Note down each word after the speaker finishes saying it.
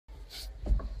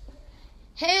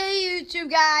Hey YouTube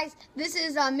guys, this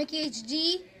is Mickey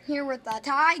HD here with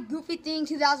Ty, Goofy Thing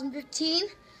 2015.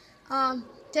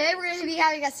 Today we're going to be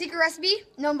having a secret recipe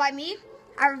known by me.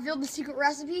 I revealed the secret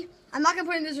recipe. I'm not going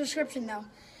to put it in the description though.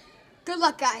 Good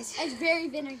luck guys. It's very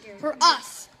vinegar. For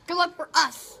us. Good luck for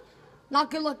us.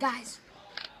 Not good luck guys.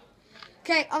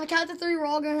 Okay, on the count of 3 we're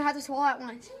all going to have to swallow at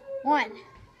once. 1,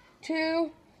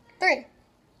 2, 3.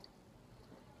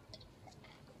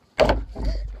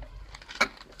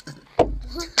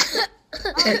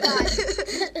 Oh, God.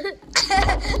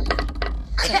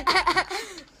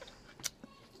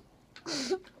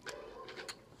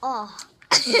 Oh.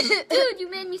 Dude, you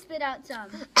made me spit out some.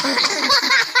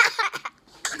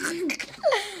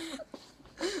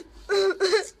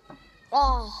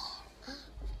 Oh.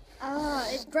 Oh,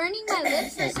 it's burning my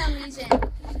lips for some reason.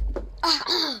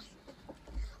 Oh,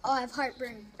 I have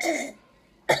heartburn.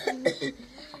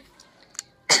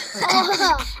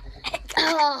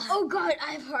 Oh God,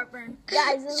 I have heartburn.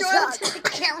 Guys, show it on the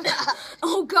camera.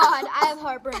 Oh God, I have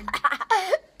heartburn.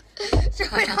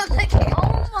 Show it on the camera.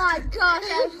 Oh my gosh, I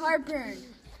have heartburn.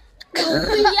 He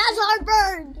has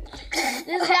heartburn.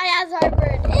 This guy has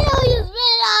heartburn. Ew, you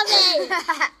spit on me.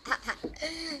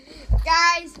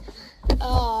 Guys,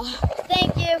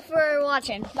 Thank you for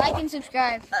watching. Like and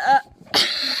subscribe.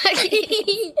 Like and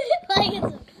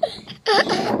subscribe.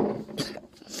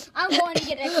 I'm going to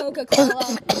get a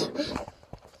Coca-Cola.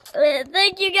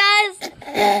 Thank you guys.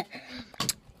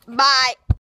 bye.